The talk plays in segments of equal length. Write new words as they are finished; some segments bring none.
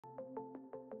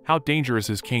How dangerous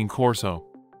is Cane Corso?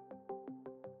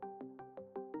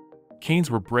 Canes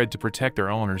were bred to protect their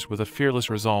owners with a fearless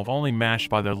resolve only matched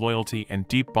by their loyalty and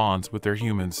deep bonds with their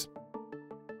humans.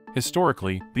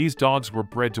 Historically, these dogs were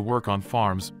bred to work on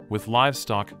farms, with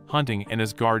livestock, hunting, and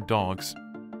as guard dogs.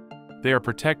 They are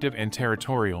protective and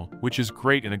territorial, which is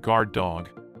great in a guard dog.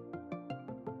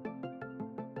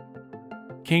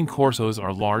 Cane Corsos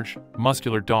are large,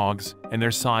 muscular dogs, and their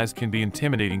size can be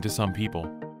intimidating to some people.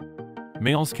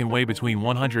 Males can weigh between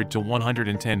 100 to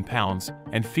 110 pounds,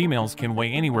 and females can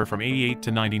weigh anywhere from 88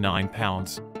 to 99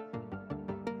 pounds.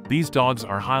 These dogs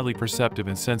are highly perceptive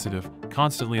and sensitive,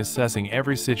 constantly assessing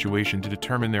every situation to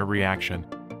determine their reaction.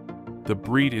 The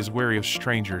breed is wary of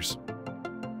strangers.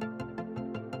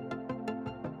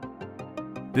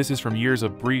 This is from years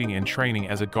of breeding and training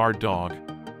as a guard dog.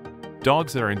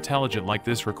 Dogs that are intelligent like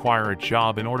this require a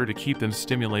job in order to keep them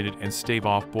stimulated and stave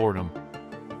off boredom.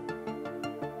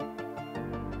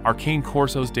 Are Cane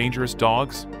Corsos dangerous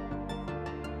dogs?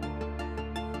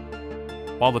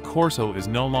 While the Corso is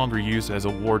no longer used as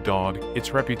a war dog, its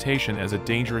reputation as a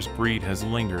dangerous breed has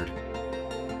lingered.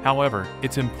 However,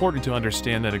 it's important to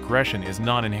understand that aggression is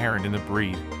not inherent in the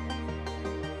breed.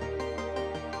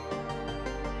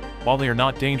 While they are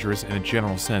not dangerous in a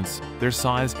general sense, their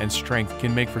size and strength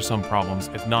can make for some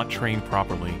problems if not trained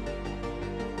properly.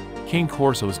 Cane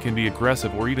Corsos can be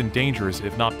aggressive or even dangerous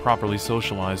if not properly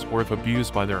socialized or if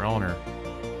abused by their owner.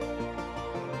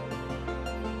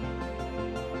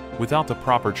 Without the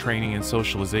proper training and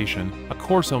socialization, a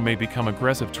Corso may become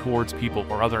aggressive towards people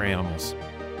or other animals.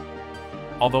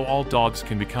 Although all dogs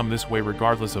can become this way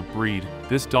regardless of breed,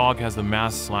 this dog has the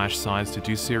mass/size to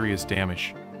do serious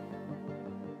damage.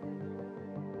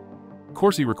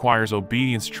 Corsi requires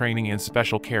obedience training and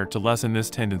special care to lessen this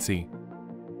tendency.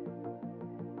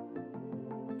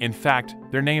 In fact,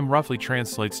 their name roughly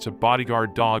translates to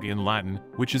bodyguard dog in Latin,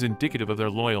 which is indicative of their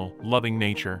loyal, loving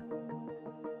nature.